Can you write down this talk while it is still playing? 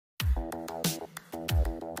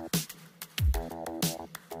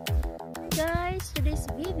guys, to this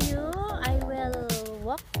video I will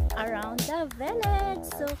walk around the village,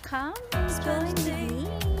 so come and join with me.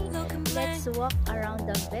 Let's walk around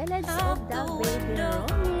the village of the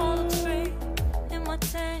Beverungen. In my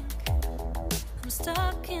tank, I'm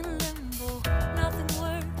stuck in limbo. Nothing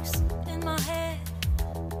works in my head.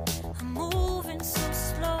 I'm moving so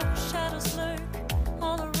slow. Shadows lurk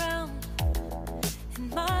all around. In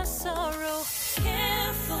my sorrow,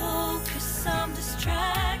 can't focus. I'm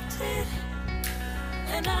distracted,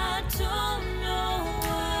 and I don't know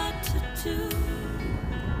what to do.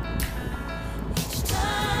 Each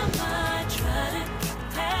time I try to get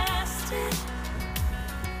past it,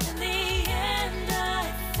 in the end I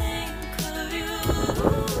think of you.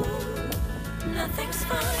 Nothing's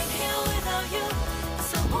fine here without you. The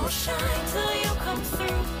sun won't shine till you come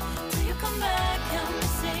through. Till you come back, I'm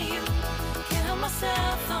missing you. Can't help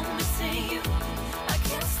myself, I'm missing you. I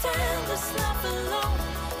can't stand this life alone.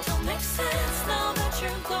 Don't make sense now that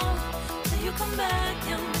you're gone. Till you come back,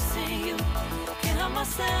 I'm missing you. Can't help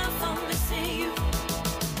myself, I'm missing you.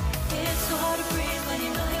 It's so hard to breathe when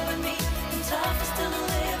you're not here with me. And tough is still to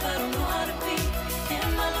live, I don't know how to be. In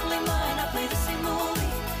my lonely mind, I play the same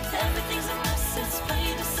movie. Everything's a mess, it's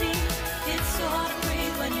plain to see. It's so hard to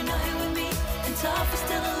breathe when you're not here with me. And tough is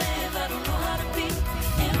still to live, I don't know how to be.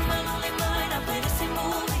 In my lonely mind, I play the same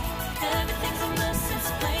movie. Everything's a mess, it's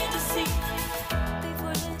plain to see.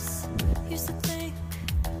 Before this, used to think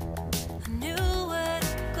I knew where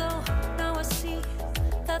to go. Now I see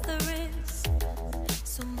that there is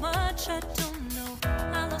so much I don't know.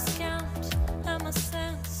 I lost count and my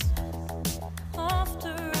sense of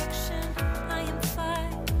direction. I am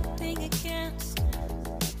fighting against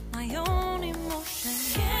my own emotion.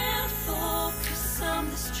 Can't focus, I'm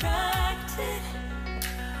distracted,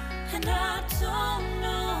 and I don't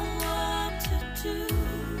know what to do.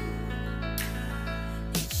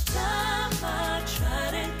 Each time I try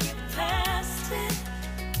to get past it,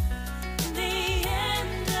 in the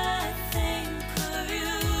end I think of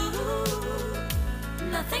you.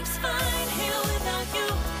 Nothing's fine here without you.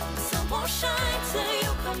 The sun won't shine till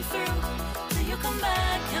you come through. Till you come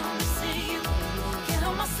back, I'm missing you. Can't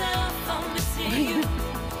help myself, I'm missing you.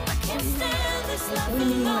 I can't stand this life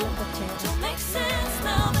alone. Don't make sense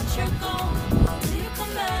now that you're gone. Till you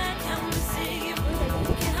come back, I'm missing you.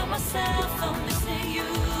 Can't help myself, I'm missing you.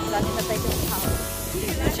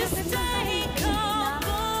 You just take up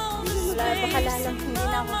all the space in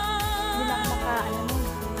my mind.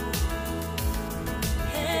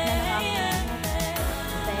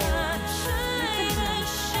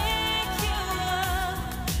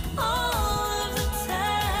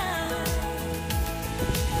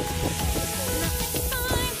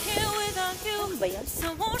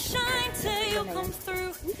 Sun won't shine till you come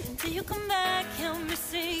through. Till you come back, I'm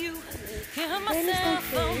missing you. Can't help myself,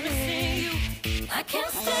 I'm missing you. I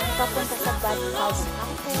can't stand this life alone.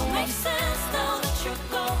 Don't make sense now that you're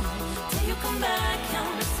gone. Till you come back,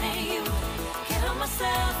 I'm missing you. Can't help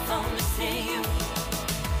myself, I'm missing you.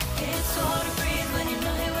 It's so hard to breathe when you're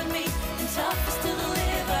not here with me. And tough is still to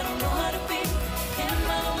live, I don't know how to be. In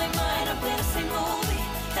my lonely mind, I play the same movie.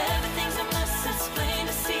 Everything's a mess, it's plain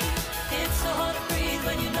to see. It's so hard to breathe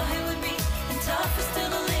when you're not here with me. And tough is still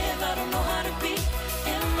to live, I don't know how to be.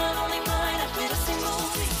 In my lonely mind, I play the same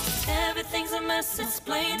movie. Everything's a mess, it's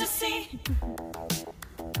plain to see.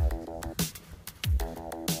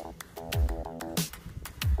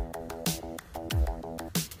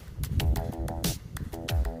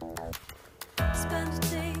 Spend a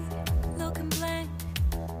day looking blank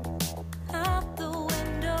out the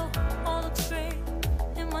window. All looks great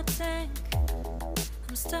in my tank.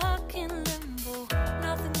 I'm stuck in limbo.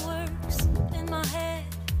 Nothing works in my head.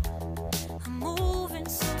 I'm moving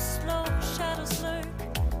so slow. Shadows lurk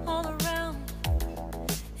all around.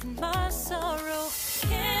 In my sorrow,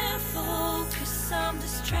 can't focus. I'm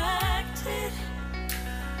distracted,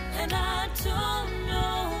 and I don't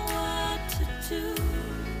know what to do.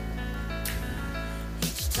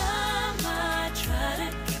 Each time I try to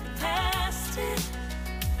get past it,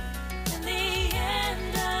 in the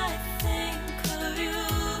end I think of you.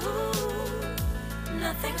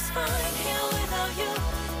 Nothing's fine here without you.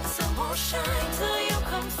 The sun won't shine till you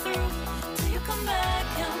come through. Till you come back,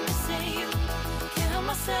 I'm missing you. Can't help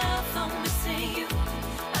myself, I'm missing you.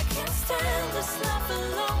 I can't stand this life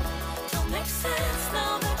alone. Don't make sense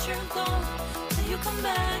now that you're gone. Till you come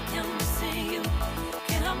back, I'm missing you.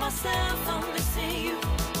 Can't help myself, I'm missing you.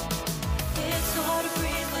 It's so hard to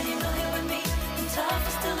breathe when you're not here with me. And tough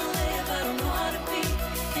is still to live, I don't know how to be.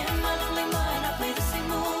 In my lonely mind, I play the same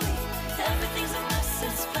movie. Everything's a mess,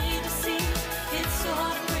 it's plain to see. It's so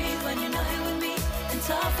hard to breathe when you're not here with me. And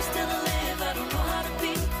tough is still to live, I don't know how to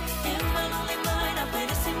be. In my lonely mind.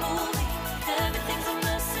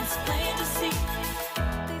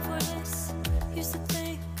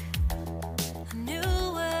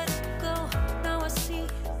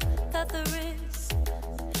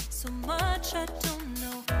 much I don't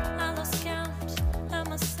know. I lost count at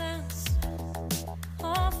my sense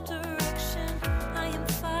of direction. I am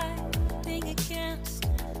fighting against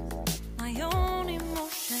my own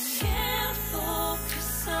emotion. Can't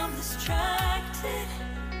focus, I'm distracted,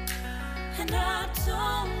 and I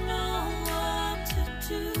don't know what to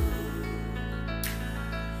do.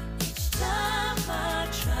 Each time I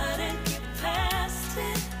try to get past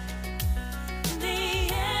it, in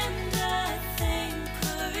the end I think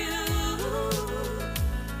of you.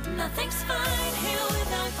 Nothing's fine here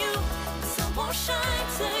without you. The sun won't shine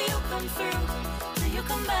till you come through. Till you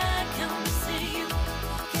come back, I'm missing you.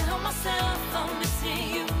 Can't help myself, I'm missing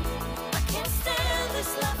you. I can't stand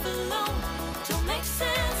this life alone. Don't make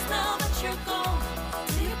sense now that you're gone.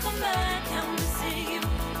 Till you come back, I'm missing you.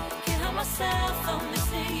 Can't help myself, I'm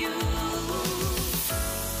missing you.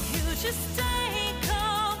 You just take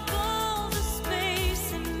up all the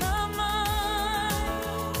space in my mind.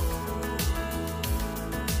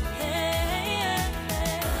 Yeah,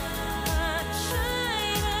 I try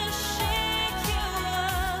to shake you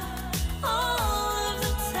up all of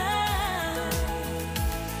the time.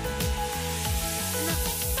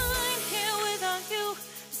 Nothing's fine here without you.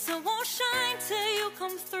 The sun won't shine till you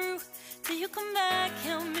come through. Till you come back,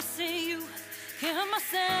 I'm missing you. Can't help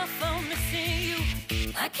myself, I'm missing you.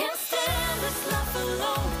 I can't stand this life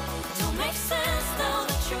alone. Don't make sense now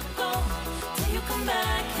that you're gone. Till you come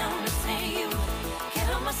back, I'm missing you. Can't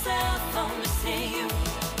help myself, I'm missing you.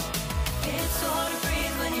 It's so hard to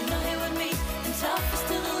breathe when you're not here with me, and tough is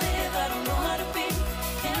still to live, I don't know how to be.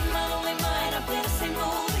 In my lonely mind, I play the same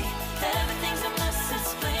movie. Everything's a mess,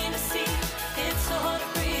 it's plain to see. It's so hard to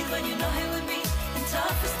breathe when you're not here with me, and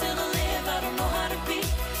tough is still to live, I don't know how to be.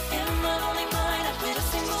 In my lonely mind, I play the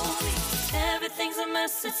same movie. Everything's a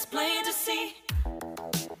mess, it's plain to see.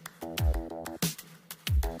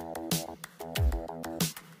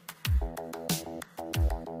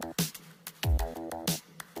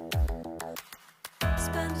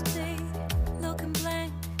 Spend a day looking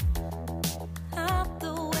blank out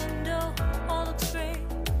the window, all looks great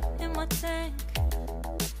in my tank.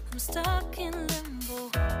 I'm stuck in limbo,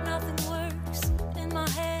 nothing works in my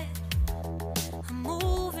head. I'm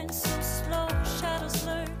moving so slow, shadows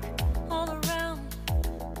lurk all around.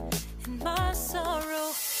 In my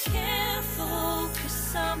sorrow, can't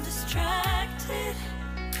focus, I'm distracted,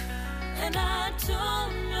 and I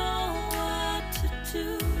don't know what to do.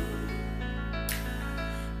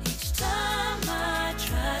 Each time I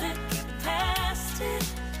try to get past it,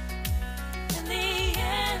 in the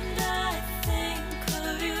end I think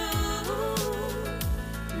of you.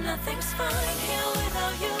 Nothing's fine here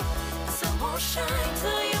without you. The sun won't shine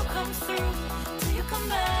till you come through. Till you come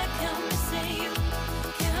back, I'm missing you.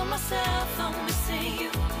 Can't help myself, I'm missing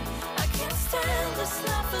you. I can't stand this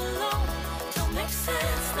life alone. Don't make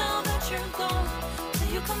sense now that you're gone. Till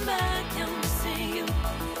you come back, I'm missing you.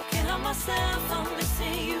 Can't help myself, I'm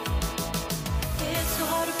missing you. It's so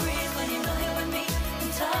hard to breathe when you're not here with me,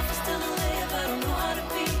 and tough is still to live, I don't know how to